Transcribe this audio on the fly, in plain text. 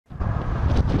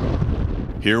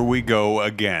Here we go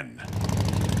again.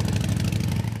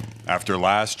 After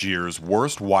last year's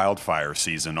worst wildfire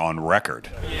season on record,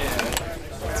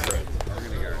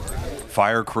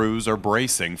 fire crews are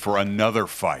bracing for another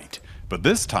fight, but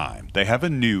this time they have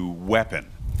a new weapon.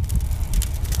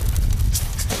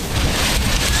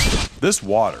 This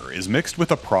water is mixed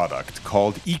with a product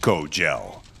called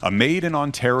EcoGel, a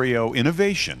made-in-Ontario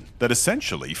innovation that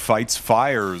essentially fights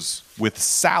fires with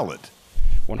salad.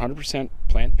 100%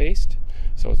 plant-based,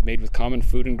 so it's made with common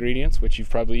food ingredients, which you've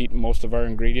probably eaten most of our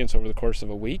ingredients over the course of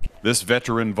a week. This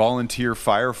veteran volunteer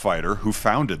firefighter who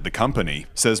founded the company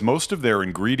says most of their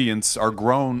ingredients are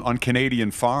grown on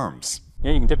Canadian farms.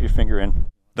 Yeah, you can dip your finger in.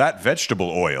 That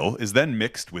vegetable oil is then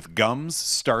mixed with gums,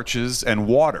 starches, and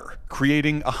water,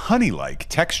 creating a honey-like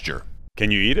texture.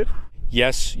 Can you eat it?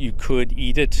 Yes, you could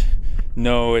eat it.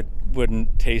 No, it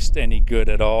wouldn't taste any good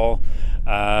at all.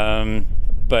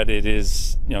 But it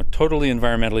is, totally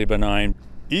environmentally benign.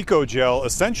 EcoGel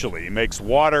essentially makes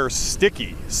water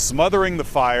sticky, smothering the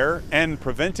fire and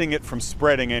preventing it from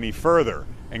spreading any further.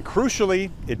 And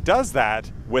crucially, it does that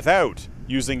without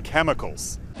using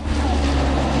chemicals.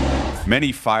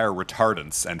 Many fire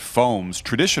retardants and foams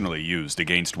traditionally used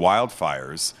against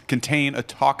wildfires contain a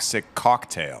toxic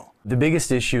cocktail. The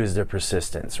biggest issue is their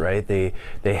persistence, right? They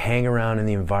hang around in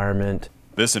the environment.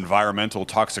 This environmental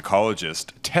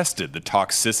toxicologist tested the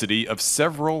toxicity of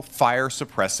several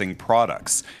fire-suppressing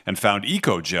products and found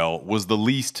EcoGel was the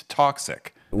least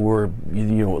toxic. We're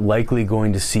likely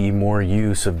going to see more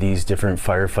use of these different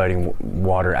firefighting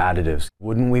water additives.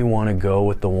 Wouldn't we want to go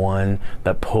with the one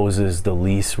that poses the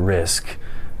least risk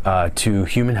to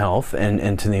human health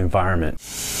and to the environment?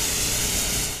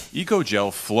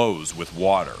 EcoGel flows with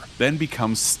water, then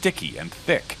becomes sticky and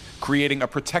thick, creating a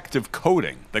protective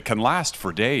coating that can last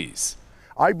for days.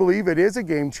 I believe it is a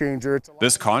game changer.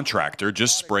 This contractor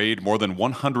just sprayed more than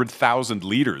 100,000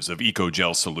 liters of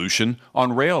EcoGel solution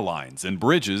on rail lines and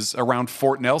bridges around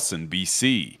Fort Nelson,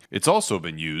 BC. It's also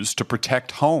been used to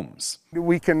protect homes.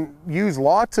 We can use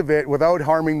lots of it without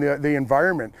harming the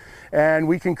environment, and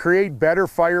we can create better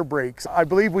fire breaks. I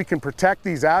believe we can protect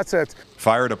these assets.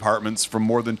 Fire departments from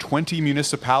more than 20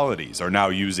 municipalities are now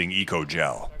using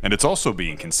EcoGel, and it's also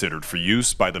being considered for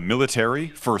use by the military,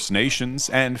 First Nations,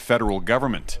 and federal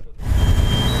government.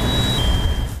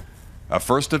 A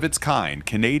first-of-its-kind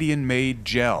Canadian-made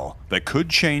gel that could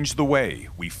change the way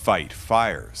we fight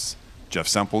fires. Jeff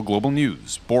Semple, Global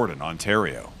News, Borden,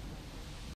 Ontario.